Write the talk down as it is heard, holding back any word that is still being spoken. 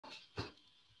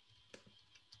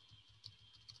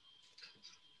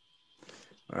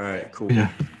All right, cool.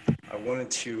 Yeah. I wanted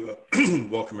to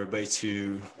welcome everybody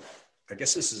to, I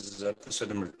guess this is episode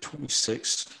number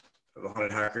 26 of The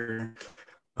Haunted Hacker.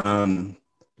 Um,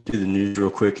 do the news real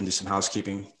quick and do some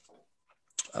housekeeping.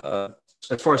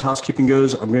 As far as housekeeping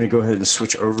goes, I'm going to go ahead and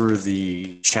switch over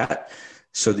the chat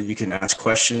so that you can ask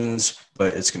questions,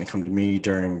 but it's going to come to me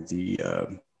during the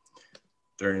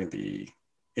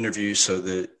interview so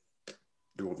that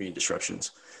there won't be any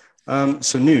disruptions.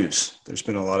 So news, there's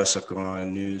been a lot of stuff going on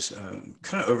in news,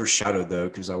 kind of overshadowed though,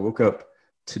 because I woke up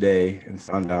today and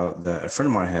found out that a friend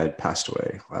of mine had passed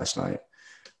away last night.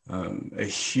 A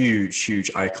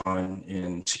huge icon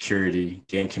in security,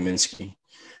 Dan Kaminsky.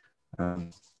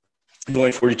 He's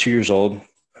only 42 years old,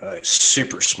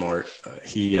 super smart.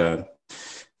 He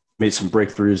made some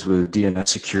breakthroughs with DNS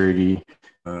security,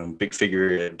 big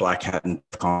figure at Black Hat and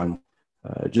Con.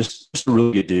 Just a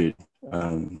really good dude,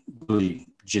 really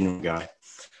genuine guy.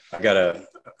 I got a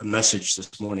message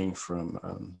this morning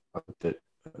from the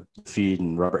feed,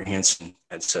 and Robert Hansen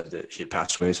had said that he had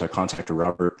passed away. So I contacted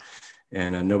Robert,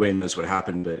 and nobody knows what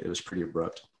happened, but it was pretty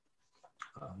abrupt.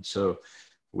 So I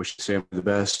wish Sam the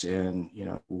best, and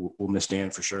we'll miss Dan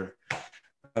for sure.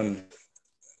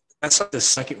 That's like the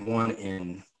second one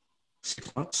in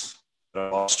 6 months that I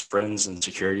lost friends in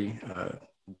security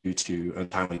due to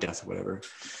untimely death or whatever.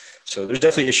 So there's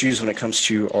definitely issues when it comes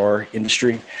to our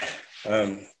industry.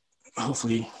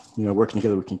 Hopefully, working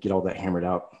together, we can get all that hammered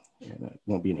out and it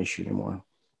won't be an issue anymore.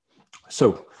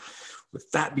 So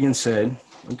with that being said,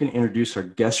 I'm going to introduce our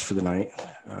guest for the night,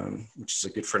 which is a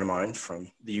good friend of mine from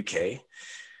the UK.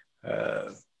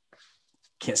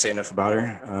 Can't say enough about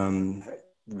her.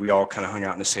 We all kind of hung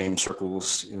out in the same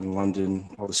circles in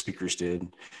London. All the speakers did.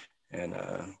 And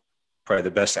probably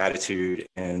the best attitude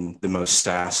and the most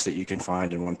sass that you can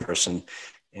find in one person,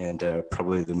 and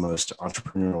probably the most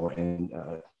entrepreneurial and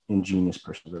ingenious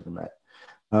person I've ever met.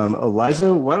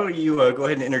 Eliza, why don't you go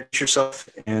ahead and introduce yourself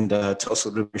and tell us a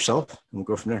little bit of yourself, and we'll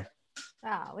go from there.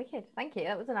 Wicked. Thank you.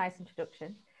 That was a nice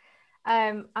introduction.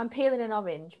 I'm peeling an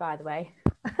orange, by the way.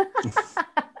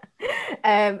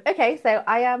 Okay, so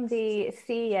I am the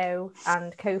CEO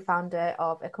and co-founder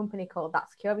of a company called That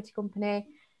Security Company,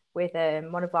 with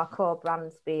one of our core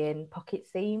brands being Pocket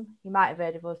Seam. You might have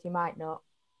heard of us, you might not.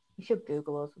 You should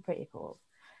Google us, we're pretty cool.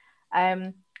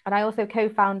 And I also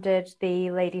co-founded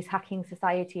the Ladies Hacking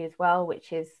Society as well,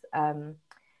 which is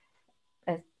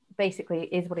basically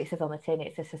is what it says on the tin.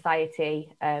 It's a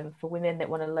society for women that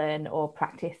want to learn or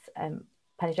practice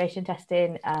penetration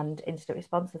testing and incident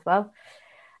response as well.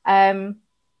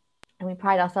 And we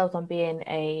pride ourselves on being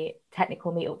a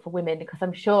technical meetup for women, because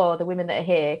I'm sure the women that are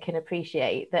here can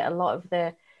appreciate that a lot of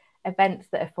the events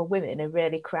that are for women are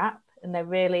really crap, and they're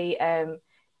really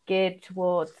geared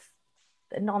towards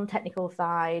the non-technical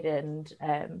side and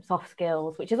soft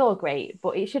skills, which is all great,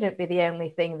 but it shouldn't be the only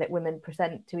thing that women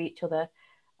present to each other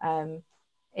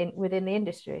within the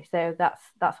industry. So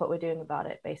that's what we're doing about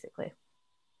it, basically.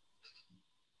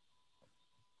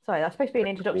 Sorry, that's supposed to be an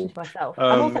introduction to myself.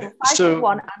 I'm also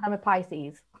 5'1" and I'm a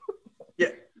Pisces. Yeah.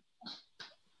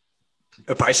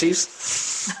 A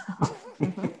Pisces?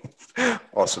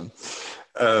 Awesome.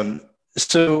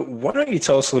 So why don't you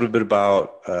tell us a little bit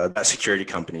about That Security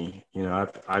Company?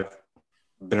 I've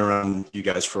been around you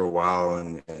guys for a while,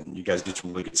 and you guys do some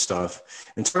really good stuff.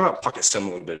 And talk about Pocket Sim a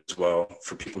little bit as well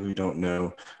for people who don't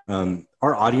know.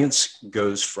 Our audience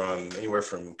goes from anywhere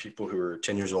from people who are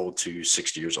 10 years old to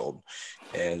 60 years old,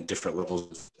 and different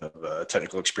levels of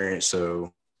technical experience.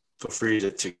 So feel free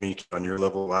to communicate on your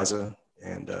level, Eliza,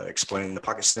 and explain the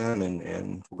Pocket Sim,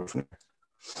 and we'll go from there.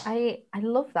 I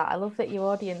love that. I love that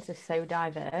your audience is so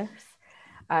diverse.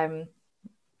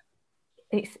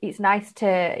 It's nice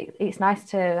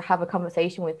to have a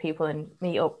conversation with people and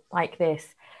meet up like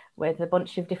this with a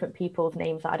bunch of different people's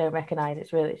names that I don't recognize.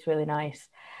 It's really nice.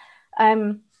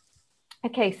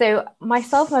 Okay, so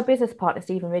myself and my business partner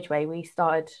Stephen Ridgway, we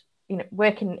started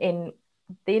working in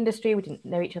the industry. We didn't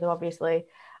know each other, obviously.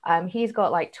 He's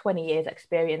got like 20 years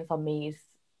experience on me.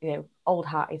 He's old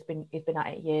hat. He's been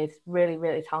at it years.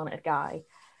 Really talented guy.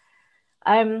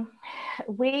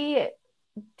 We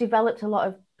developed a lot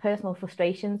of personal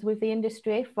frustrations with the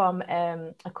industry from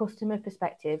a customer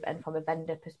perspective and from a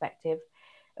vendor perspective,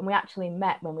 and we actually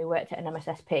met when we worked at an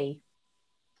MSSP,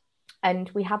 and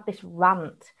we had this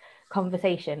rant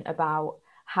conversation about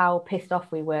how pissed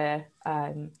off we were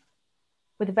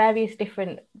with various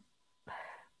different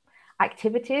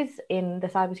activities in the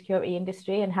cybersecurity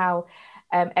industry, and how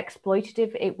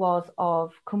exploitative it was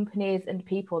of companies and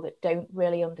people that don't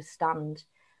really understand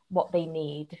what they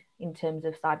need in terms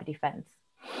of cyber defense.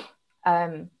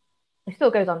 It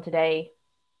still goes on today.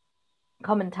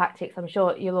 common tactics, I'm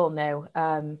sure you'll all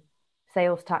know,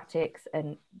 sales tactics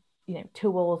and, you know,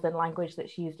 tools and language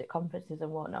that's used at conferences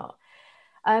and whatnot.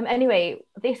 Anyway,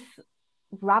 this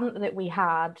rant that we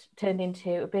had turned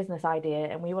into a business idea,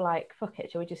 and we were like, fuck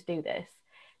it, shall we just do this?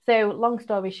 So long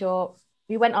story short,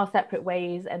 we went our separate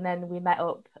ways, and then we met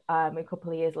up a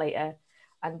couple of years later,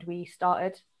 and we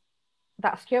started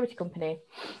that security company.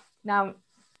 Now,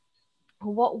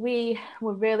 what we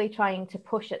were really trying to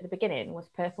push at the beginning was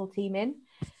purple teaming,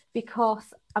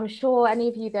 because I'm sure any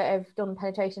of you that have done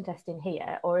penetration testing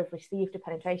here or have received a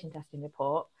penetration testing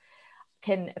report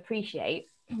can appreciate,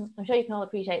 I'm sure you can all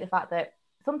appreciate the fact that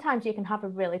sometimes you can have a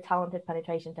really talented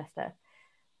penetration tester,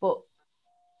 but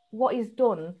what is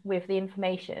done with the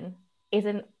information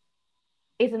isn't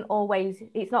always,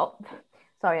 it's not,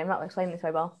 sorry, I'm not explaining this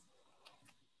very well.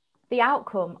 The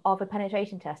outcome of a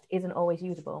penetration test isn't always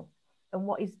usable. And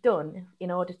what is done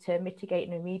in order to mitigate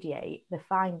and remediate the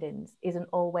findings isn't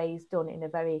always done in a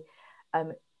very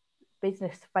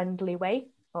business-friendly way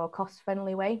or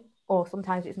cost-friendly way, or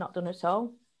sometimes it's not done at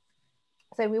all.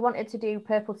 So we wanted to do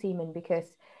purple teaming because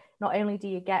not only do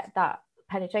you get that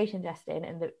penetration testing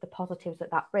and the positives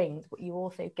that brings, but you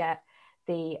also get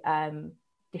the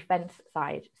defense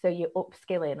side. So you're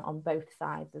upskilling on both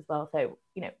sides as well. So,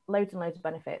 you know, loads and loads of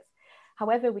benefits.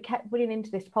 However, we kept running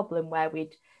into this problem where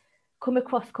we'd come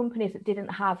across companies that didn't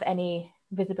have any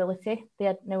visibility. They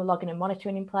had no logging and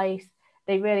monitoring in place.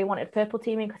 They really wanted purple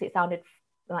teaming because it sounded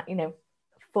like, you know,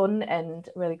 fun and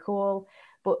really cool,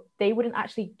 but they wouldn't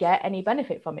actually get any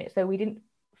benefit from it. So we didn't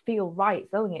feel right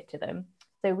selling it to them.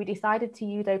 So we decided to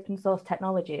use open source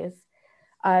technologies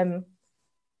to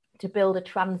build a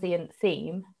transient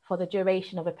theme for the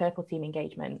duration of a purple team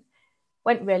engagement.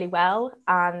 Went really well,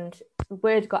 and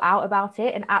word got out about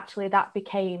it, and actually that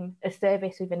became a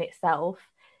service within itself,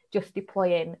 just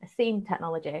deploying a theme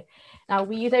technology. Now,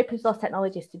 we use open source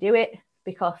technologies to do it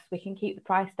because we can keep the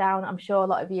price down. I'm sure a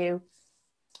lot of you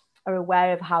are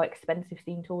aware of how expensive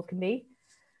theme tools can be.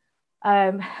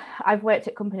 I've worked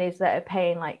at companies that are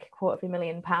paying like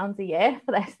 £250,000 a year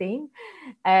for their theme.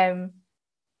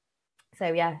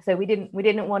 So we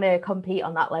didn't want to compete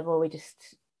on that level. We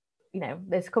just, you know,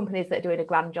 there's companies that are doing a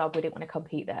grand job. We didn't want to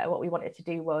compete there. What we wanted to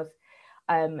do was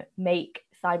make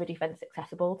cyber defense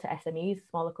accessible to SMEs,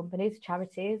 smaller companies,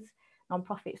 charities,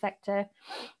 non-profit sector.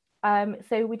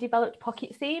 So we developed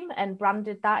Pocket Theme and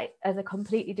branded that as a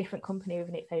completely different company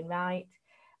within its own right.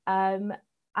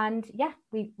 And yeah,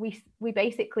 we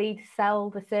basically sell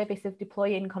the service of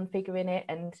deploying, configuring it,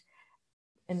 and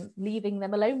leaving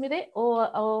them alone with it,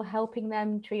 or helping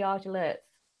them triage alerts.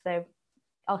 So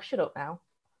I'll shut up now.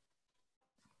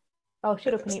 I'll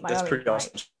shut up and eat my orange. That's pretty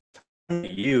awesome.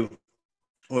 You,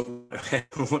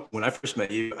 when I first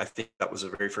met you, I think that was the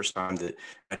very first time that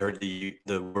I heard the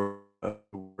word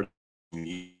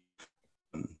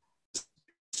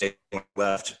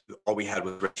left. All we had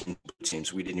was red teams, blue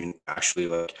teams. We didn't even actually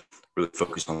like really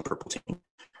focus on the purple team.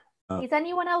 Is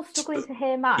anyone else struggling to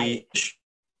hear Mike?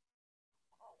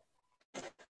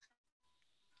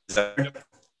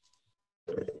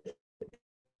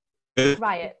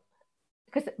 Right,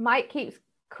 because Mike keeps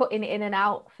cutting in and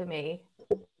out for me.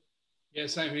 Yeah,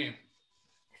 same here.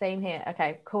 Same here.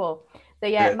 Okay, cool. So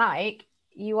yeah, Mike,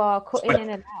 you are cutting in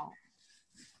and out.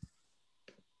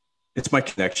 It's my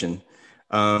connection.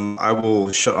 I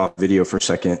will shut off video for a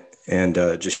second and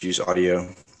just use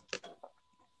audio.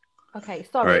 Okay,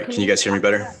 sorry. All right, can you guys hear me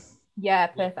better? Yeah,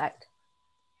 perfect.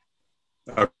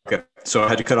 Okay, so I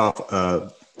had to cut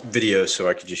off video so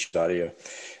I could just use audio.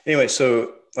 Anyway,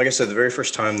 so like I said, the very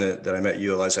first time that I met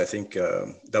you, Eliza, I think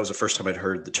that was the first time I'd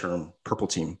heard the term purple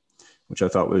team, which I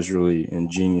thought was really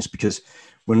ingenious, because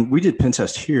when we did pen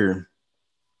test here,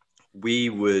 we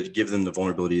would give them the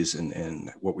vulnerabilities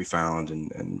and what we found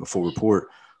and a full report,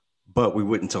 but we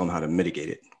wouldn't tell them how to mitigate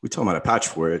it. We tell them how to patch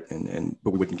for it,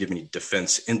 but we wouldn't give any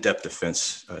in-depth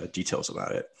defense details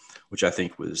about it, which I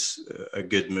think was a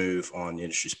good move on the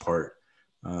industry's part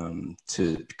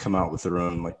to come out with their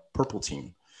own like purple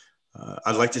team.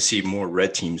 I'd like to see more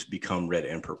red teams become red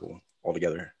and purple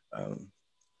altogether.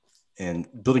 And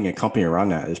building a company around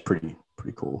that is pretty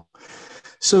cool.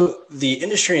 So the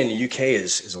industry in the UK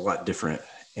is a lot different,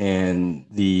 and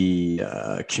the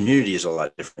community is a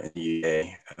lot different in the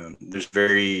UK.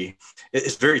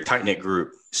 It's a very tight-knit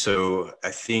group. So I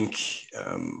think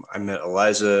I met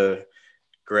Eliza,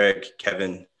 Greg,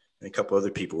 Kevin, and a couple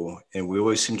other people, and we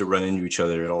always seem to run into each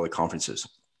other at all the conferences.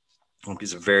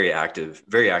 It's a very active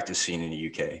scene in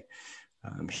the UK.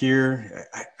 Here,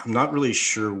 I'm not really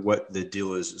sure what the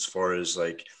deal is as far as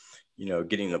like, you know,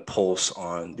 getting a pulse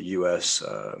on the US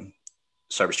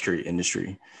cybersecurity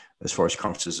industry as far as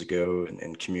conferences go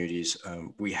and communities.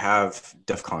 We have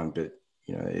DEF CON, but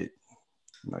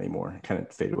not anymore, kind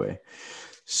of faded away.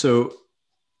 So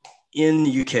in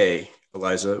the UK,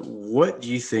 Eliza, what do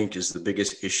you think is the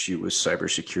biggest issue with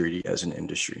cybersecurity as an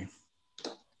industry?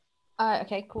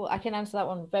 Okay, cool. I can answer that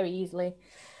one very easily.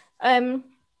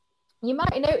 You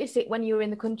might notice it when you were in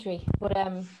the country, but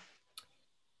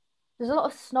there's a lot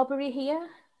of snobbery here.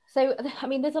 So, I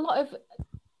mean, there's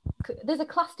a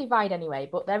class divide anyway,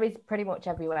 but there is pretty much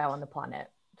everywhere on the planet.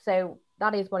 So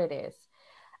that is what it is.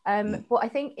 But I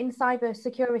think in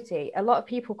cybersecurity, a lot of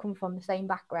people come from the same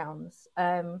backgrounds,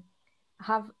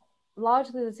 have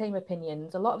largely the same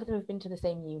opinions. A lot of them have been to the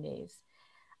same unis.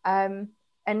 And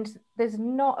there's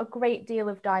not a great deal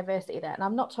of diversity there. And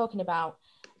I'm not talking about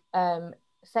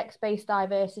sex-based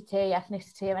diversity,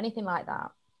 ethnicity, or anything like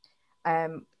that.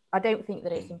 I don't think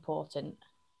that it's important.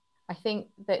 I think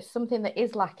that something that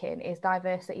is lacking is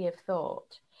diversity of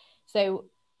thought. So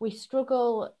we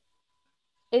struggle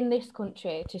in this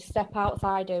country to step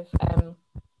outside of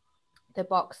the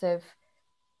box of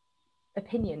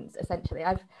opinions, essentially.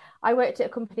 I worked at a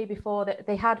company before that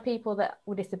they had people that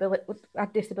were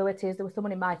had disabilities. There was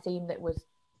someone in my team that was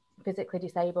physically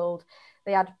disabled.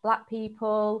 They had Black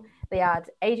people, they had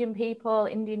Asian people,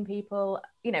 Indian people,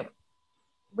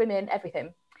 women,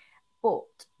 everything. But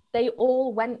they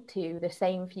all went to the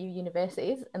same few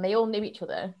universities and they all knew each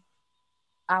other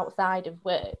outside of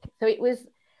work. So it was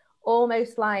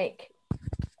almost like,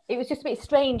 it was just a bit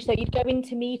strange. So you'd go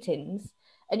into meetings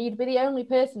and you'd be the only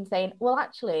person saying, well,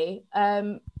 actually,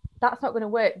 that's not going to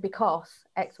work because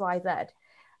X, Y, Z.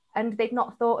 And they'd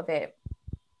not thought of it.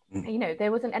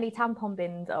 There wasn't any tampon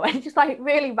bins or just like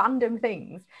really random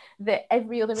things that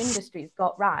every other industry's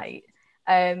got right.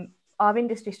 Our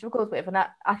industry struggles with, and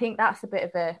I think that's a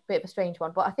bit of a strange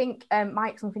one. But I think,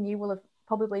 Mike, something you will have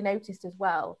probably noticed as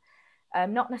well,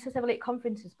 not necessarily at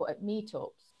conferences, but at meetups,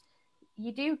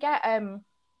 you do get a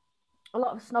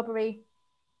lot of snobbery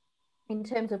in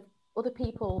terms of other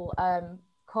people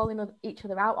calling each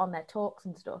other out on their talks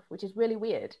and stuff, which is really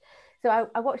weird. So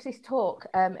I watched this talk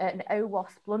at an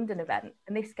OWASP London event,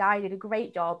 and this guy did a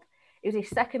great job. It was his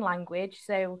second language,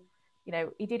 so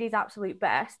he did his absolute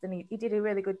best, and he did a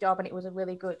really good job, and it was a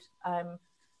really good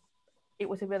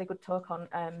talk on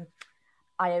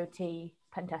IoT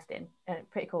pen testing.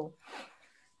 Pretty cool.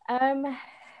 And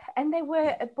there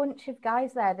were a bunch of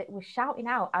guys there that were shouting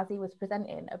out as he was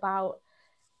presenting about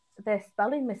the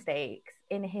spelling mistakes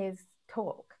in his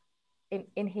talk,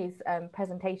 in his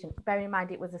presentation. Bearing in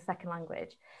mind it was a second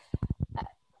language.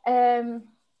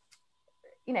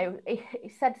 He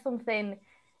said something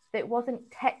that wasn't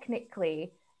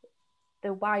technically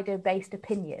the wider based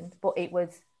opinion, but it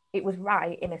was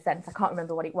right in a sense. I can't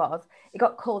remember what it was. It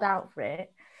got called out for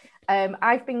it.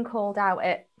 I've been called out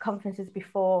at conferences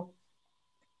before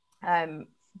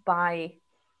by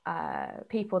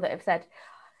people that have said,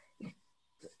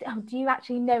 do you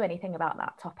actually know anything about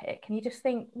that topic? And you just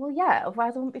think, well, yeah,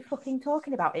 otherwise I wouldn't be fucking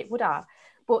talking about it, would I?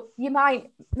 But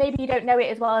maybe you don't know it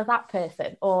as well as that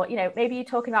person, or maybe you're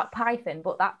talking about Python,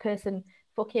 but that person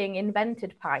fucking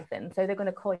invented Python, so they're going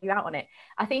to call you out on it.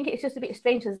 I think it's just a bit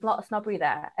strange. There's a lot of snobbery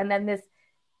there, and then there's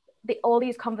all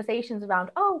these conversations around,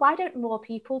 oh, why don't more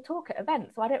people talk at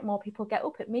events? Why don't more people get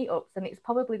up at meetups? And it's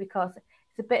probably because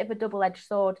it's a bit of a double-edged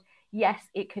sword. Yes,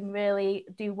 it can really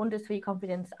do wonders for your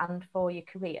confidence and for your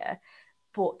career,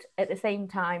 but at the same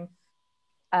time,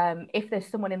 if there's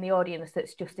someone in the audience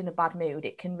that's just in a bad mood,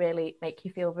 it can really make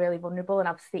you feel really vulnerable. And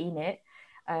I've seen it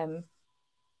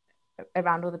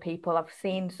around other people. I've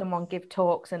seen someone give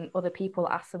talks and other people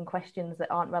ask them questions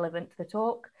that aren't relevant to the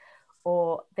talk,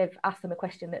 or they've asked them a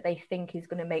question that they think is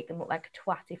going to make them look like a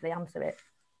twat if they answer it.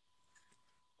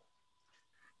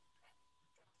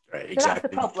 Right, so exactly. That's the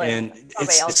problem. And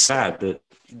it's sad, but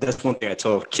that's one thing I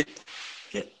tell kids.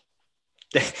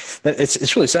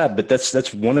 It's really sad, but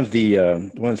that's one of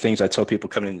the things I tell people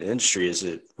coming into the industry is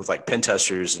that with like pen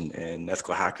testers and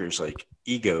ethical hackers, like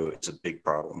ego is a big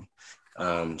problem.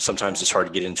 Sometimes it's hard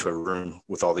to get into a room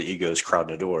with all the egos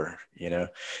crowding the door, and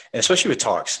especially with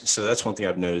talks. So that's one thing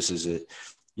I've noticed is that,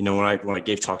 when I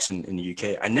gave talks in the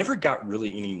UK, I never got really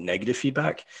any negative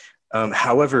feedback.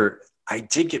 However, I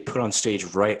did get put on stage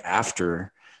right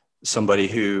after somebody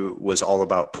who was all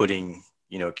about putting,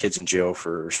 kids in jail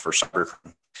for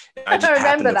cybercrime. I just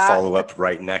happened to follow up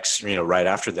right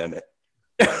after them.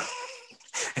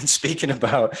 And speaking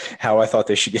about how I thought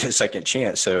they should get a second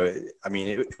chance. So, I mean,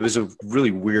 it was a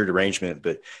really weird arrangement,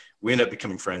 but we ended up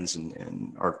becoming friends,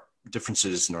 and our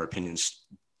differences and our opinions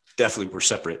definitely were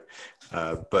separate.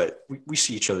 But we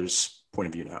see each other's point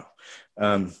of view now.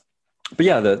 but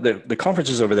yeah, the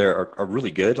conferences over there are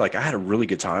really good. Like I had a really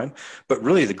good time, but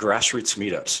really the grassroots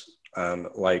meetups,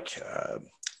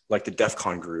 like the DEF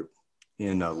CON group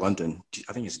in London,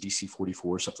 I think it's DC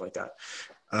 44 or something like that.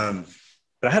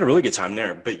 But I had a really good time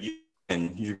there. But you're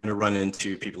going to run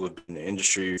into people who've been in the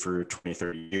industry for 20,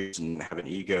 30 years and have an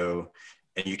ego,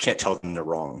 and you can't tell them they're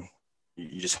wrong.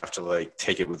 You just have to like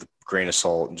take it with a grain of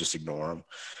salt and just ignore them.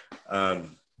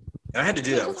 And I had to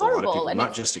do that with a lot of people,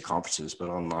 not just at conferences, but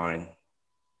online.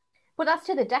 But that's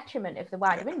to the detriment of the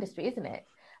wider industry, isn't it?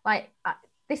 Like,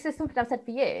 this is something I've said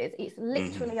for years. It's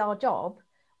literally our job,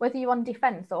 whether you're on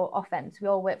defense or offense, we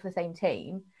all work for the same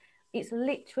team. It's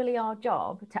literally our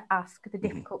job to ask the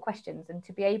difficult questions and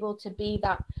to be able to be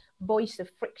that voice of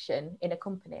friction in a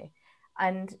company.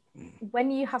 And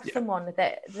when you have someone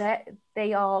that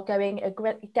they are going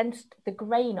against the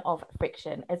grain of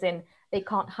friction, as in they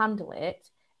can't handle it,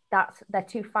 they're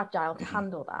too fragile to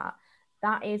handle that.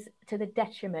 That is to the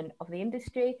detriment of the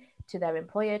industry, to their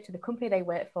employer, to the company they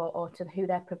work for, or to who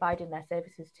they're providing their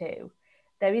services to.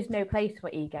 There is no place for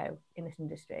ego in this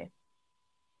industry.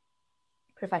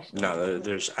 Professional. No,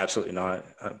 there's absolutely not.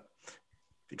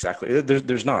 Exactly.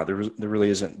 There's not. There really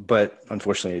isn't. But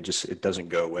unfortunately, it doesn't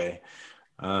go away.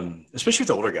 Especially with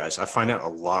the older guys. I find out a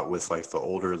lot with like the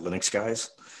older Linux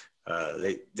guys.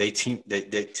 They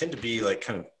tend to be like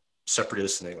kind of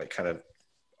separatists and they like kind of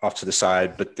off to the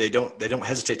side, but they don't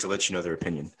hesitate to let you know their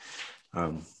opinion,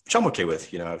 which I'm okay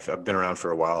with. You know, I've been around for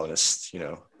a while, and it's, you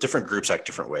know, different groups act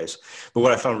different ways. But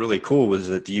what I found really cool was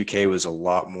that the UK was a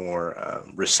lot more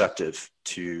receptive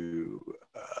to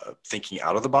thinking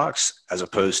out of the box as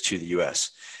opposed to the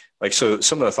US. Like, so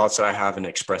some of the thoughts that I have and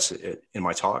express it in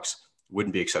my talks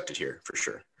wouldn't be accepted here for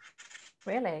sure.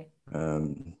 Really?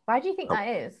 Why do you think that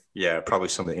is? Yeah, probably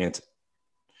some of the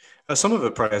some of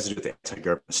it probably has to do with the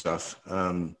anti-government stuff.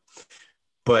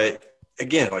 But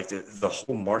again, like the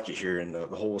whole market here and the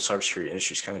whole cybersecurity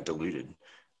industry is kind of diluted.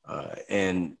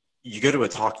 And you go to a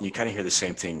talk and you kind of hear the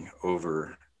same thing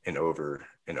over and over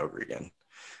and over again.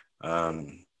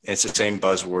 And it's the same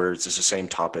buzzwords, it's the same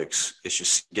topics. It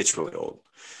just gets really old.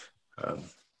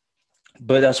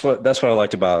 But that's what I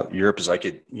liked about Europe is I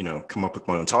could, you know, come up with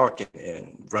my own talk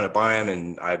and run it by them,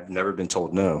 and I've never been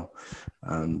told no.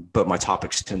 But my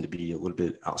topics tend to be a little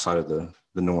bit outside of the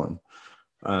norm.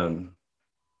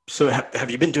 So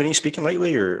have you been doing any speaking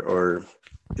lately, or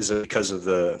is it because of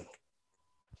the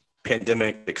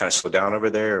pandemic that kind of slowed down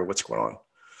over there, or what's going on?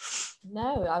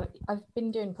 No, I've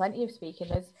been doing plenty of speaking.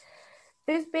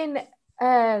 There's been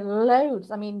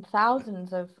loads, I mean,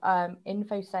 thousands of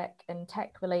infosec and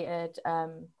tech related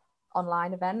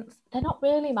online events. They're not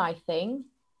really my thing.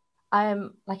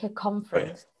 Like a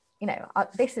conference, you know,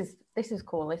 this is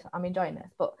cool. I'm enjoying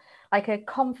this, but like a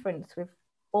conference with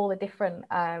all the different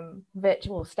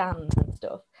virtual stands and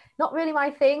stuff, not really my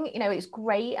thing. You know, it's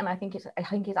great, and I think it's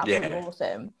absolutely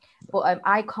awesome, but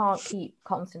I can't keep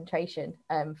concentration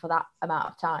for that amount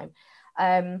of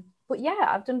time. But yeah,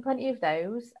 I've done plenty of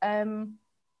those.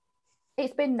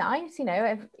 It's been nice, you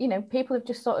know, people have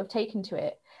just sort of taken to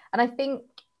it. And I think,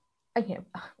 you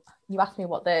know, you asked me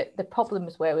what the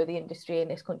problems were with the industry in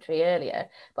this country earlier,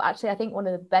 but actually I think one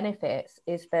of the benefits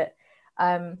is that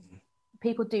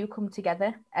people do come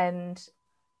together, and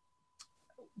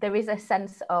there is a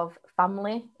sense of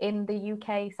family in the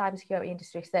UK cybersecurity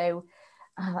industry. So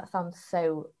that sounds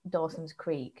so Dawson's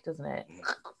Creek, doesn't it?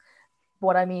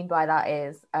 What I mean by that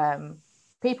is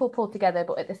people pull together,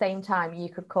 but at the same time, you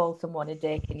could call someone a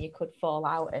dick and you could fall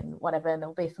out and whatever, and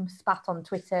there'll be some spat on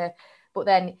Twitter, but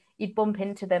then you'd bump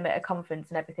into them at a conference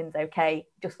and everything's okay,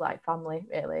 just like family,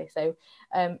 really. So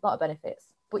a lot of benefits.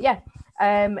 But yeah,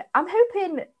 I'm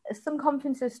hoping some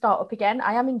conferences start up again.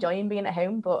 I am enjoying being at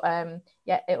home, but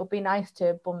yeah, it'll be nice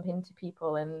to bump into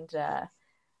people and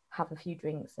have a few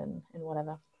drinks and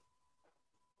whatever.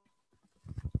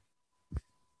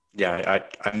 Yeah,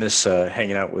 I miss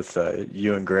hanging out with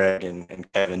you and Greg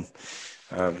and Kevin.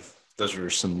 Those were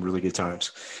some really good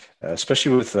times,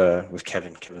 especially with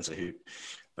Kevin. Kevin's a hoot.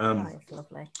 Nice,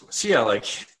 lovely. So yeah, like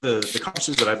the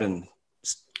conferences that I've been,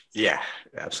 yeah,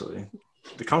 absolutely.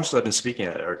 The conferences I've been speaking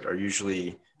at are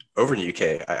usually over in the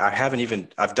UK.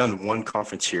 I've done one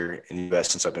conference here in the US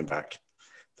since I've been back.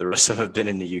 The rest of them have been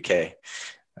in the UK.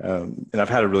 And I've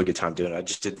had a really good time doing it. I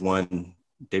just did one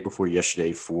day before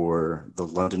yesterday for the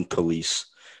London Police,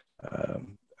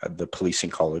 the policing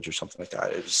college or something like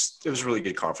that. It was a really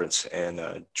good conference,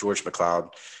 and George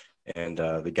McLeod and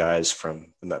the guys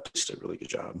from that place did a really good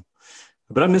job.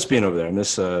 But I miss being over there. I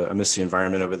miss the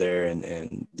environment over there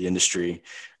and the industry.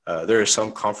 There are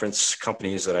some conference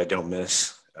companies that I don't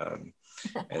miss.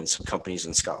 and some companies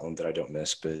in Scotland that I don't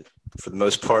miss. But for the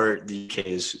most part, the UK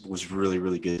was really,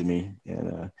 really good to me.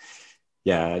 And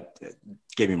it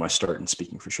gave me my start in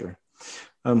speaking for sure.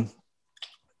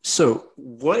 So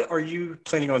what are you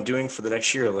planning on doing for the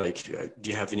next year? Like, do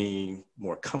you have any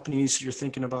more companies you're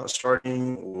thinking about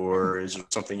starting, or is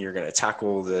it something you're going to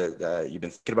tackle that you've been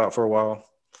thinking about for a while?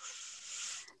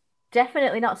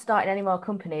 Definitely not starting any more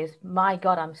companies. My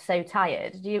God, I'm so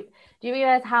tired. Do you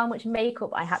realize how much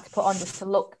makeup I had to put on just to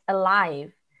look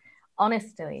alive?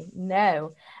 Honestly,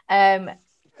 no.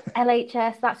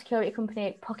 LHS, that security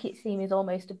company, Pocket Seam is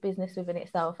almost a business within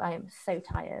itself. I am so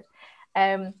tired.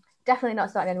 Definitely not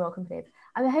starting any more companies.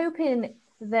 I'm hoping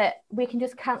that we can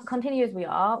just continue as we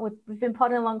are. We've been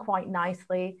plodding along quite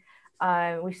nicely.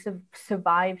 We've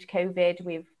survived COVID.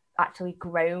 We've actually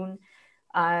grown.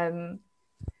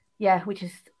 Which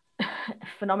is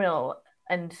phenomenal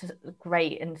and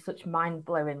great and such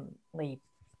mind-blowingly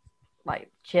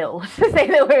like chill to say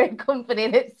that we're a company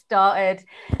that started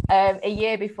a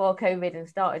year before COVID and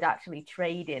started actually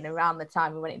trading around the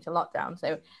time we went into lockdown.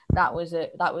 So that was a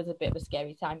bit of a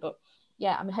scary time. But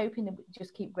yeah, I'm hoping that we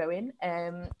just keep growing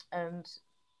and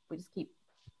we just keep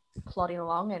plodding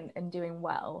along and doing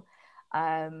well.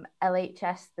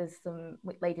 LHS, there's some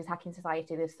Ladies Hacking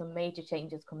Society, there's some major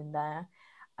changes coming there.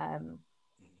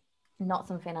 Not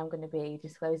something I'm going to be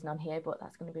disclosing on here, but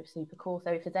that's going to be super cool. So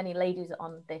if there's any ladies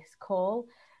on this call,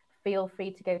 feel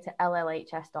free to go to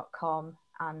llhs.com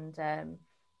and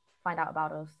find out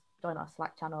about us, join our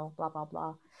Slack channel, blah, blah,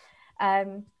 blah.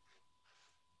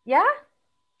 Yeah,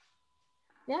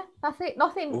 that's it.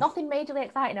 Nothing majorly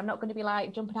exciting. I'm not going to be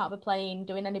like jumping out of a plane,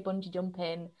 doing any bungee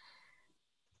jumping.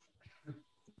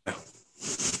 I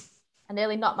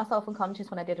nearly knocked myself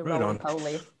unconscious when I did a roll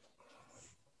poly.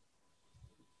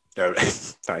 Oh,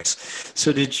 nice.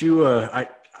 So did you, I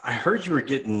heard you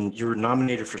were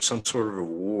nominated for some sort of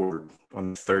award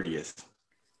on the 30th.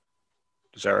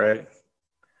 Is that right?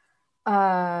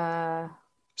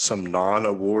 Some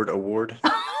non-award award?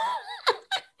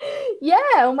 Yeah,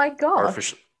 oh my God.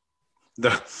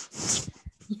 Yes.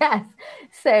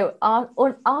 So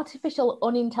Artificial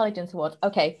Unintelligence Awards.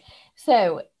 Okay.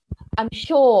 So I'm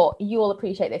sure you will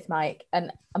appreciate this, Mike,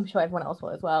 and I'm sure everyone else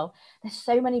will as well. There's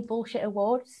so many bullshit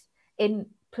awards on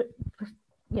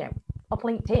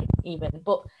LinkedIn even,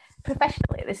 but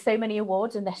professionally, there's so many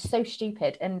awards and they're so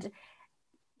stupid. And,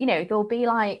 there'll be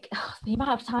like the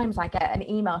amount of times I get an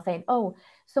email saying, oh,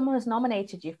 someone has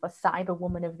nominated you for Cyber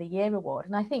Woman of the Year award.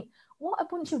 And I think, what a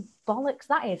bunch of bollocks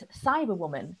that is. Cyber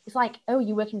Woman. It's like, oh,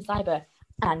 you work in cyber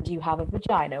and you have a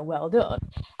vagina. Well done.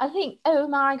 I think, oh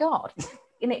my God.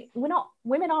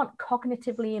 Women aren't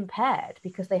cognitively impaired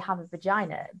because they have a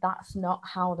vagina. That's not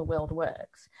how the world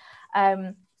works.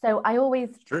 So I always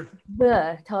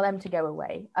tell them to go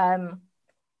away.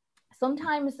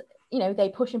 Sometimes, they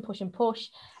push and push and push.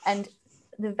 And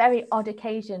the very odd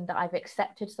occasion that I've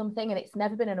accepted something, and it's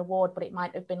never been an award, but it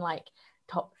might have been like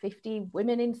top 50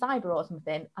 women in cyber or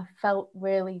something, I felt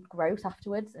really gross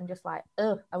afterwards and just like,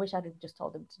 I wish I'd have just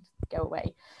told them to go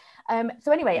away.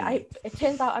 So anyway, it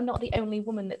turns out I'm not the only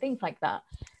woman that thinks like that.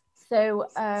 So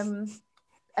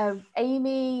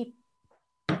Amy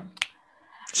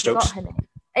Stokes.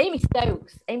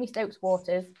 Amy Stokes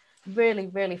Waters, really,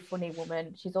 really funny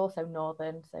woman. She's also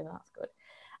Northern, so that's good.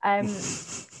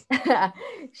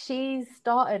 She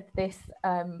started this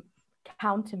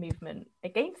counter movement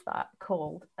against that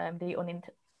called the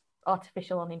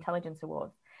Artificial Unintelligence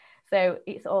Awards. So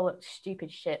it's all stupid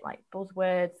shit like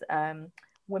buzzwords,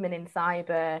 women in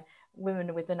cyber,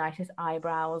 women with the nicest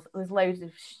eyebrows. There's loads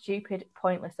of stupid,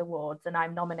 pointless awards, and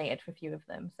I'm nominated for a few of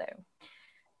them. So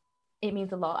it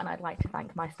means a lot, and I'd like to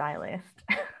thank my stylist.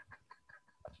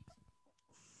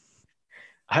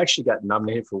 I actually got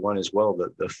nominated for one as well.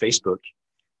 The Facebook.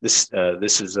 This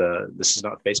is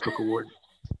not Facebook award.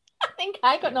 I think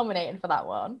I got nominated for that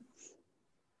one.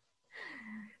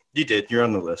 You did. You're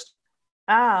on the list.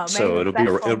 Oh, so it'll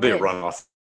be a runoff.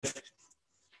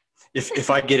 If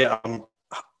I get it, I'm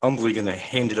humbly gonna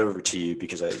hand it over to you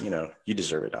because you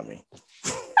deserve it, not me.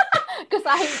 Because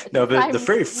I'm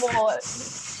more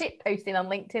shit posting on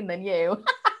LinkedIn than you.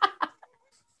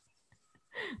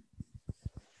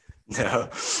 No,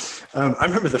 I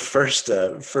remember the first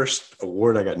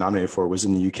award I got nominated for was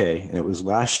in the UK, and it was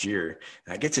last year.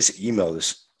 And I get this email,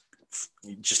 this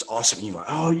just awesome email.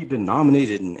 Oh, you've been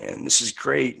nominated, and this is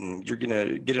great, and you're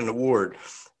gonna get an award.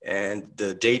 And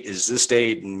the date is this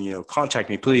date, and contact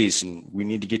me, please, and we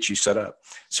need to get you set up.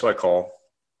 So I call,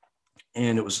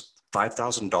 and it was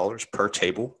 $5,000 per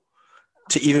table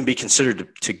to even be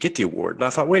considered to get the award. And I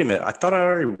thought, wait a minute, I thought I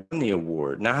already won the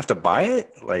award. Now I have to buy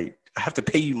it? Like, I have to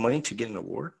pay you money to get an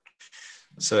award?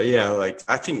 So yeah, like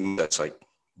I think that's like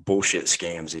bullshit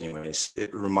scams. Anyways,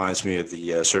 it reminds me of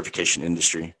the certification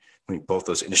industry. I think both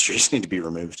those industries need to be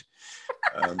removed.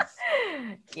 So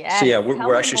Yes, yeah, tell we're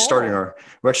me actually starting more. our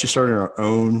we're actually starting our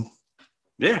own.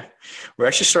 Yeah, we're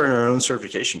actually starting our own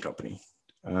certification company.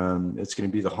 It's going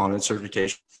to be the haunted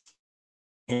certification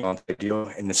on type deal,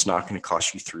 and it's not going to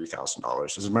cost you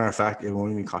 $3,000. As a matter of fact, it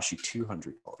won't even cost you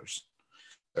 $200.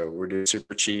 So we're doing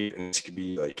super cheap, and this could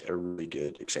be like a really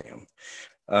good exam.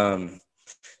 Um,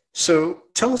 so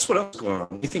tell us what else is going on.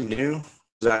 Anything new?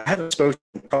 I haven't spoken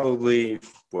in probably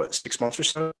 6 months or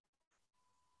so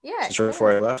Yeah, since right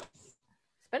before I left.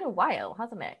 it's been a while,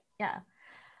 hasn't it? Yeah.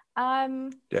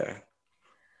 Um, Yeah.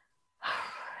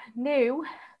 New.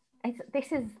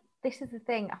 This is the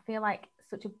thing. I feel like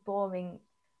such a boring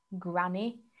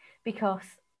granny because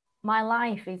my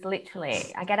life is literally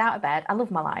I get out of bed. I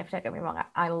love my life, don't get me wrong.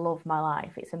 I love my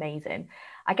life. It's amazing.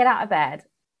 I get out of bed,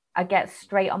 I get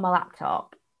straight on my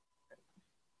laptop,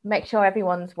 make sure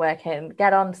everyone's working,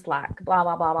 get on Slack, blah,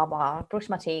 blah, blah, blah, blah, brush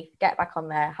my teeth, get back on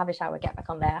there, have a shower, get back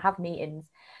on there, have meetings.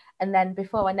 And then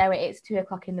before I know it, it's 2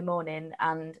 o'clock in the morning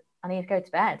and I need to go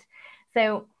to bed.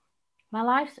 So my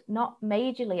life's not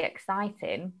majorly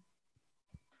exciting.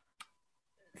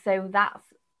 So that's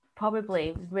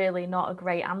probably really not a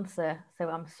great answer. So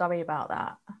I'm sorry about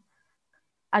that.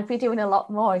 I'd be doing a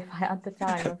lot more if I had the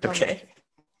time. I promise. Okay.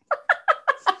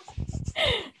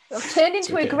 I've turned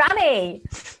into a granny.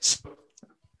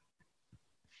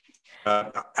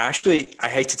 Actually, I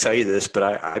hate to tell you this,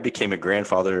 but I became a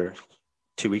grandfather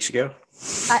 2 weeks ago.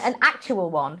 An actual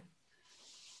one.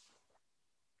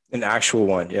 An actual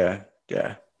one, yeah.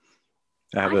 I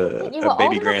have a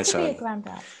baby grandson. To be a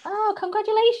granddad. Oh,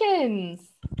 congratulations!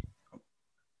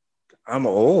 I'm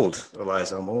old,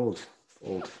 Eliza. I'm old.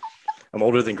 I'm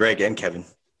older than Greg and Kevin.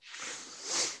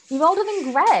 You're older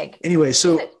than Greg. Anyway,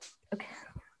 so okay.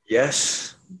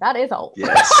 Yes. That is old.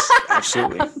 Yes,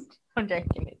 absolutely. I'm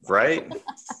joking. Right?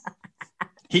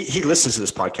 He listens to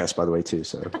this podcast, by the way, too.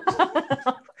 So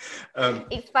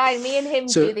it's fine. Me and him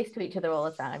do this to each other all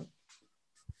the time.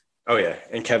 Oh yeah,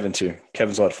 and Kevin too.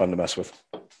 Kevin's a lot of fun to mess with.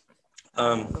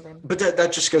 But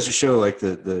that just goes to show like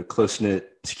the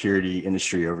close-knit security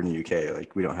industry over in the UK.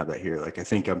 Like we don't have that here. Like I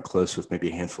think I'm close with maybe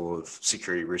a handful of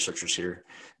security researchers here,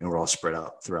 and we're all spread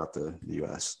out throughout the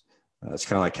US. It's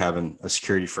kind of like having a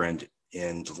security friend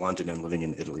in London and living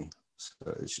in Italy.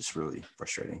 So it's just really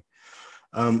frustrating.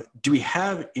 Do we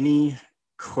have any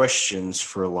questions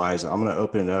for Eliza? I'm going to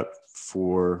open it up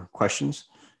for questions.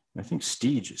 I think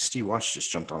Steve Watch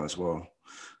just jumped on as well.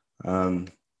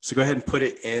 So go ahead and put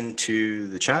it into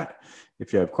the chat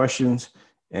if you have questions.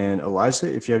 And Eliza,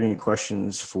 if you have any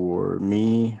questions for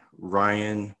me,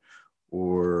 Ryan,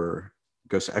 or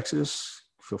Ghost of Exodus,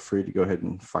 feel free to go ahead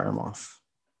and fire them off.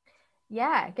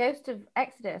 Yeah, Ghost of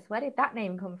Exodus. Where did that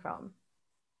name come from?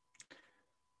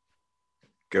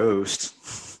 Ghost.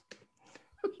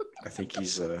 I think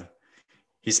he's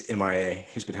MIA.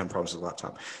 He's been having problems with the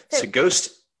laptop. So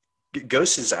Ghost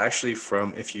is actually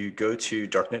from, if you go to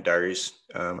Darknet Diaries,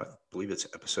 I believe it's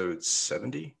episode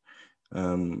 70.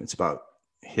 It's about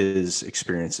his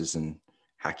experiences in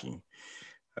hacking.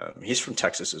 He's from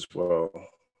Texas as well.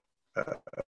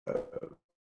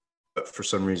 But for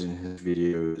some reason, his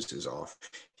videos is off.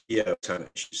 He had a ton of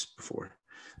issues before.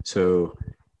 So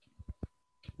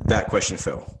that question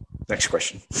fell. Next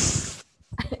question.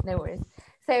 No worries.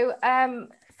 So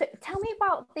tell me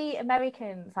about the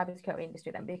American cybersecurity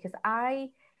industry then, because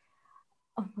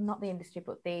not the industry,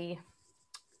 but the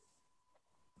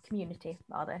community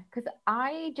rather, because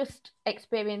I just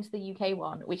experienced the UK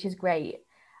one, which is great.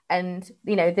 And,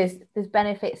 you know, there's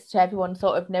benefits to everyone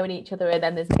sort of knowing each other, and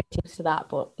then there's negatives to that,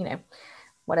 but, you know,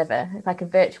 whatever. It's like a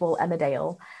virtual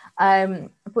Emmerdale.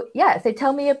 But yeah, so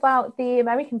tell me about the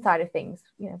American side of things,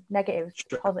 you know, negatives,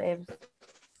 sure. Positives.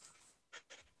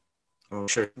 Oh,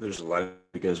 sure. There's a lot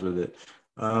that goes with it.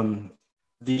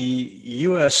 The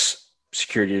U.S.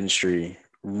 security industry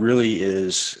really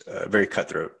is very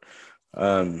cutthroat.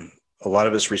 A lot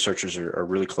of us researchers are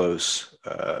really close.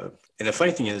 And the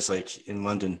funny thing is, like in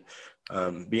London,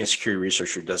 being a security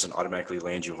researcher doesn't automatically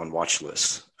land you on watch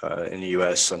lists. In the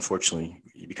US, unfortunately,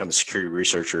 you become a security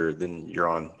researcher, then you're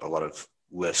on a lot of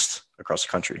lists across the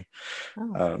country,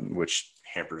 which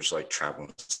hampers like travel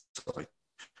and stuff like that.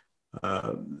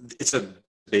 It's a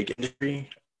big industry.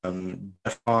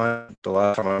 DEF CON, the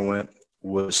last time I went,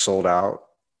 was sold out,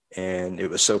 and it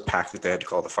was so packed that they had to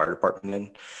call the fire department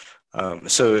in.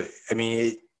 So, I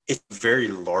mean, it's a very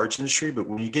large industry, but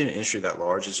when you get an industry that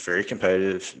large, it's very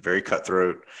competitive, very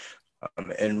cutthroat.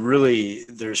 And really,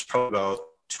 there's probably about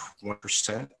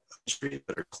 20% of the industry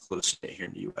that are close to it here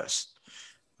in the US.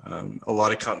 A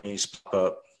lot of companies pop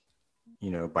up,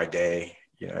 by day,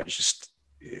 it's just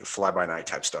fly by night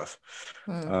type stuff.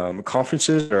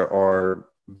 Conferences are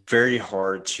very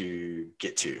hard to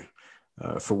get to.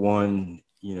 For one,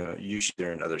 usually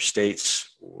they're in other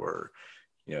states or,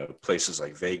 places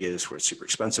like Vegas where it's super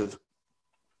expensive.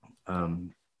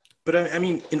 But I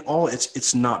mean, in all,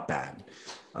 it's not bad.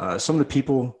 Some of the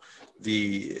people,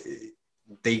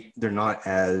 they're not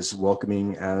as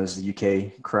welcoming as the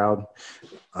UK crowd.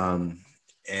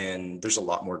 And there's a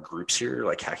lot more groups here,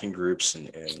 like hacking groups and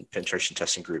penetration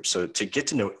testing groups. So to get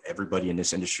to know everybody in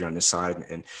this industry on this side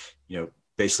and,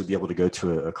 basically be able to go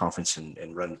to a conference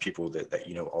and run people that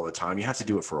all the time, you have to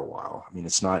do it for a while. I mean,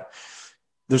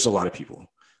 there's a lot of people.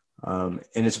 And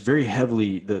it's very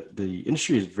heavily, the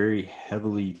industry is very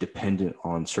heavily dependent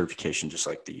on certification, just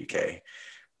like the UK.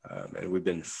 And we've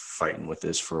been fighting with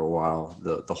this for a while.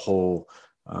 The whole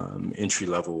entry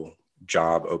level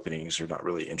job openings are not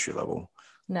really entry level.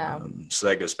 No. So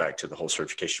that goes back to the whole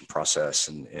certification process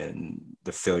and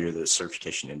the failure of the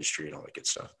certification industry and all that good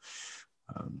stuff.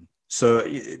 So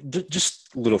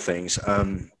just little things.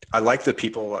 I like the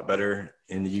people a lot better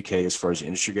in the UK as far as the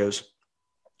industry goes.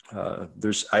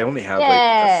 I only have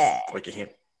I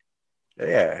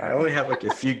only have like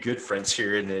a few good friends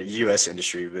here in the US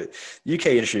industry, but the UK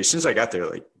industry, as soon as I got there,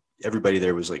 like everybody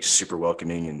there was like super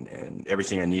welcoming and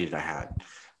everything I needed, I had.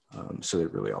 So they're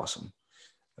really awesome.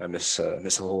 I miss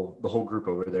the whole group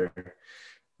over there.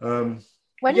 When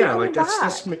are you coming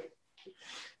back?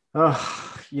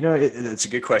 It's a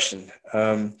good question.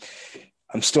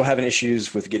 I'm still having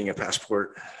issues with getting a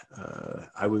passport.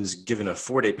 I was given a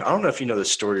 4-day. I don't know if you know the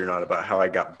story or not about how I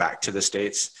got back to the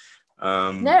States. No,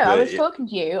 I was talking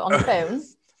to you on the phone.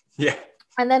 Yeah.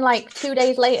 And then like 2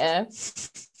 days later,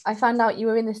 I found out you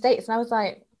were in the States, and I was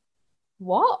like,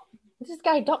 "What? Is this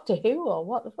guy Doctor Who or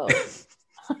what the fuck?"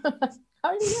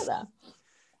 How did you get that?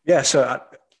 Yeah, so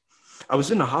I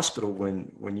was in the hospital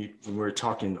when we were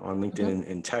talking on LinkedIn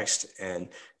and text, and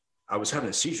I was having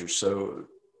a seizure. So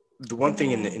the one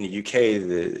thing in the UK,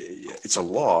 it's a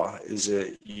law, is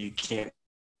that you can't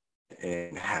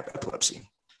have epilepsy.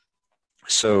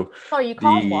 So you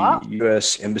can't the what?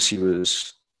 US embassy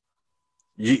was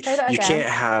you can't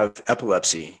have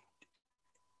epilepsy.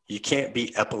 You can't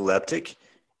be epileptic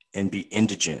and be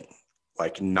indigent,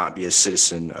 like not be a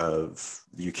citizen of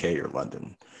the UK or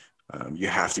London. You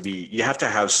have to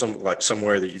have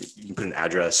somewhere that you can put an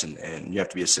address and you have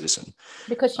to be a citizen.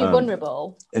 Because you're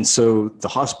vulnerable. And so the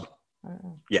hospital,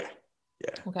 yeah.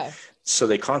 Okay. So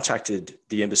they contacted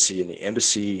the embassy, and the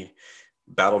embassy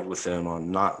battled with them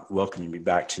on not welcoming me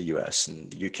back to the US.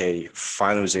 And the UK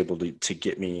finally was able to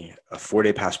get me a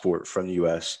 4-day passport from the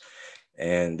US.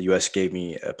 And the US gave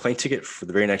me a plane ticket for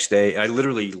the very next day. And I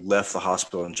literally left the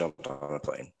hospital and jumped on a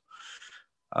plane.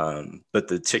 But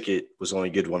the ticket was only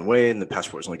good one way, and the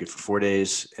passport was only good for 4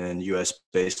 days. And the US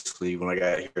basically, when I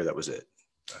got here, that was it.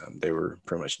 They were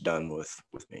pretty much done with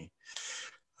me.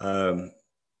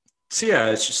 So yeah,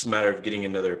 it's just a matter of getting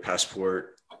another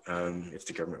passport if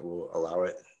the government will allow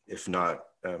it. If not,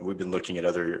 we've been looking at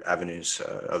other avenues,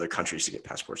 other countries to get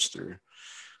passports through.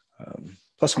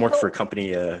 Plus, I'm working for a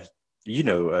company,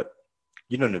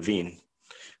 Naveen,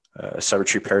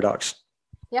 Cybertree Paradox.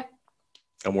 Yeah.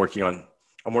 I'm working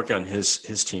on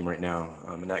his team right now,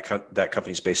 and that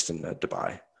company's based in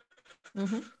Dubai.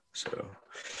 So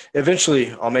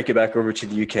eventually, I'll make it back over to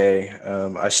the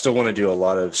UK. I still want to do a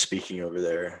lot of speaking over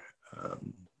there,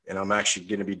 and I'm actually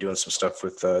going to be doing some stuff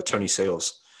with Tony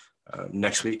Sales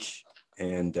next week,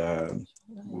 and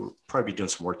we'll probably be doing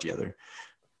some work together.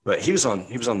 But he was on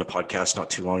the podcast not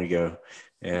too long ago,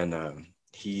 and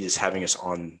he is having us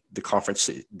on the conference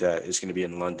that is going to be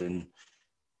in London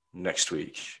next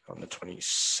week on the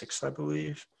 26th, I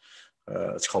believe.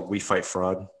 It's called We Fight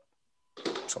Fraud,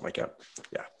 something like that.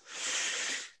 Yeah.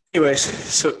 Anyways,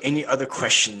 so any other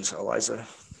questions, Eliza?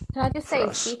 Can I just say,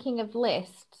 speaking of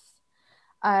lists,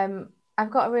 I've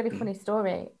got a really funny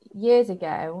story. Years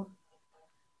ago,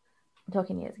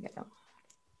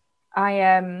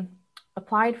 I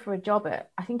applied for a job at,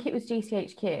 I think it was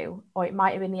GCHQ, or it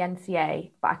might have been the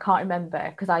NCA, but I can't remember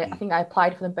because I think I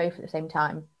applied for them both at the same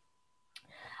time.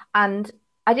 And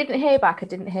I didn't hear back,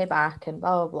 and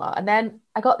blah, blah, blah. And then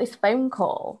I got this phone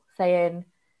call saying,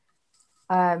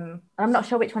 I'm not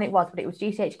sure which one it was, but it was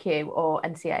GCHQ or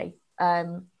NCA,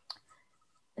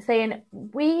 saying,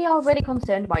 we are really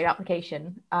concerned about your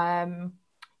application. There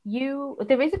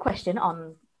is a question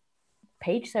on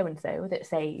page so-and-so that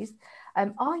says,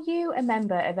 are you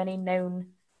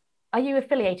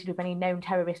affiliated with any known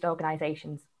terrorist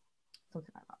organizations?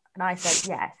 Something like that. And I said,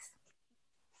 yes.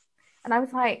 And I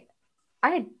was like,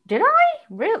 I did I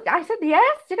really? I said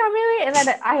yes. Did I really? And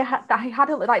then I had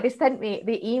a, like they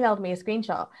emailed me a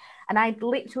screenshot, and I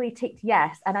literally ticked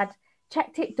yes, and I'd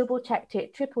checked it, double checked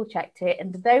it, triple checked it,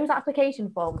 and those application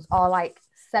forms are like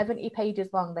 70 pages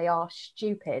long. They are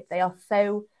stupid. They are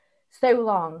so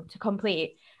long to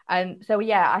complete, and so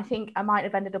yeah, I think I might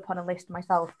have ended up on a list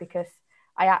myself because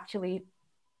I actually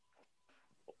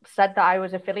said that I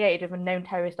was affiliated with a known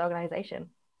terrorist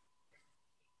organization.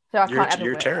 So I can't ever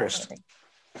You're a work there, terrorist.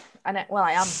 and well,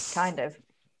 I am kind of.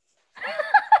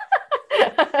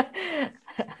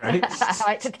 Right? I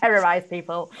like to terrorize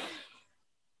people.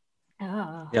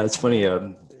 Oh. Yeah, it's funny.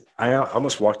 I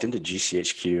almost walked into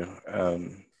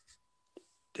GCHQ.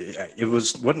 It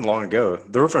wasn't long ago.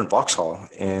 They're over in Vauxhall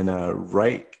and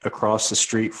right across the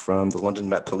street from the London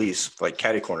Met Police, like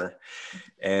catty corner.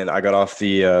 And I got off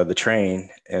the train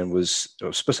and I was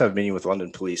supposed to have a meeting with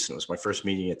London Police, and it was my first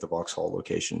meeting at the Vauxhall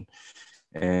location.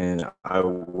 And I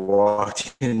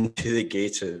walked into the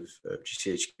gates of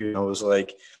GCHQ, and I was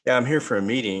like, "Yeah, I'm here for a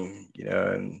meeting,"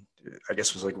 and I guess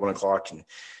it was like 1 o'clock, and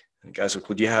the guy's like,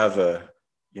 "Would you have a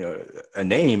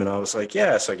name?" And I was like,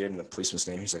 "Yeah." So I gave him the policeman's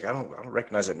name. He's like, I don't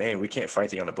recognize that name. We can't find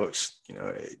anything on the books.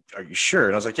 Are you sure?"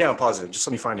 And I was like, "Yeah, I'm positive. Just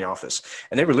let me find the office."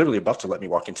 And they were literally about to let me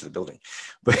walk into the building.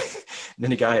 But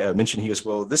then the guy mentioned, he goes,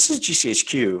 "Well, this is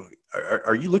GCHQ.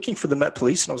 Are you looking for the Met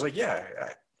Police?" And I was like, "Yeah,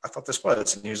 I thought this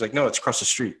was." And he was like, "No, it's across the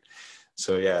street."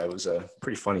 So yeah, it was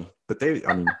pretty funny. But they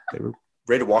were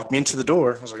ready to walk me into the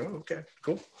door. I was like, "Oh, okay,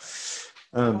 cool."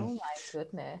 Oh my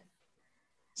goodness.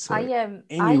 So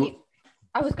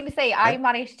I was going to say, I Yeah.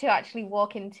 managed to actually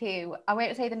walk into, I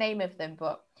won't say the name of them,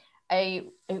 but a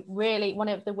really one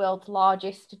of the world's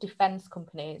largest defense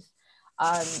companies,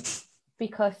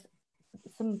 because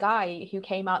some guy who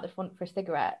came out the front for a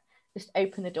cigarette just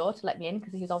opened the door to let me in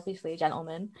because he was obviously a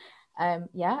gentleman.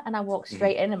 Yeah, and I walked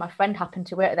straight in, and my friend happened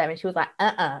to work there, and she was like,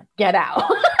 get out.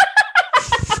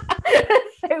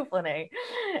 So funny.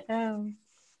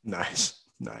 Nice,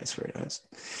 very nice.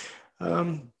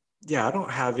 Yeah, I don't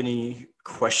have any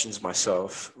questions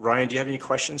myself. Ryan, do you have any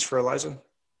questions for Eliza?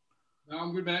 No,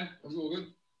 I'm good, man. I'm all good.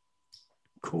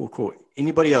 Cool.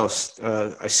 Anybody else?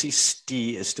 I see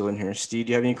Steve is still in here. Steve,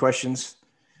 do you have any questions?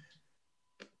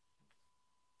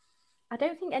 I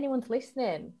don't think anyone's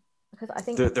listening because I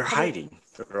think They're hiding.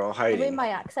 They're all I mean, hiding. my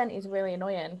accent is really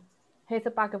annoying. Here's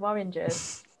a bag of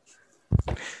oranges.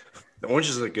 The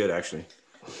oranges look good, actually.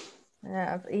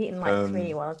 Yeah, I've eaten like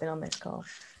 3 while I've been on this call.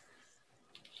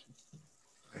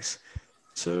 Nice.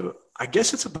 So I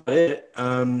guess that's about it.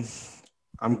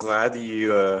 I'm glad that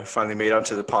you finally made it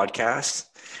onto the podcast.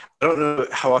 I don't know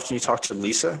how often you talk to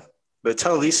Lisa, but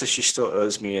tell Lisa she still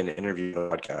owes me an interview on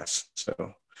the podcast. So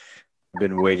I've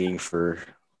been waiting for 4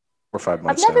 or 5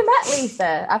 months. I've never met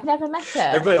Lisa. I've never met her.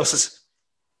 Everybody else is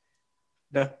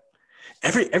no.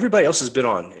 Everybody else has been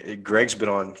on. Greg's been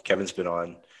on. Kevin's been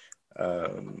on.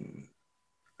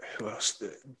 Who else?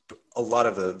 A lot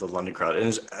of the London crowd. And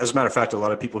as a matter of fact, a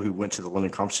lot of people who went to the London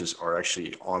conferences are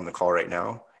actually on the call right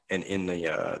now and in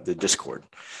the Discord.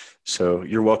 So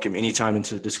you're welcome anytime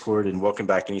into the Discord, and welcome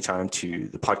back anytime to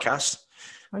the podcast.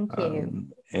 Thank you.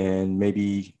 And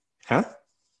maybe, I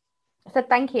said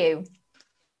thank you.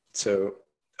 So,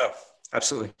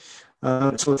 absolutely.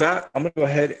 So with that, I'm going to go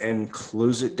ahead and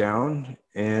close it down.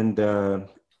 And,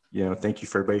 thank you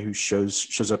for everybody who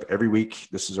shows up every week.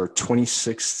 This is our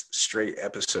 26th straight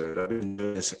episode. I've been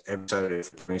doing this every Saturday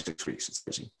for 26 weeks. It's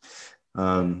crazy.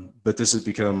 But this has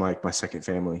become like my second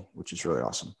family, which is really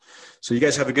awesome. So you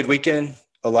guys have a good weekend.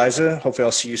 Eliza, hopefully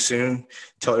I'll see you soon.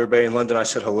 Tell everybody in London I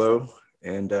said hello,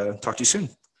 and talk to you soon.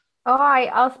 All right.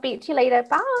 I'll speak to you later.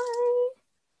 Bye.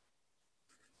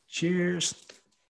 Cheers.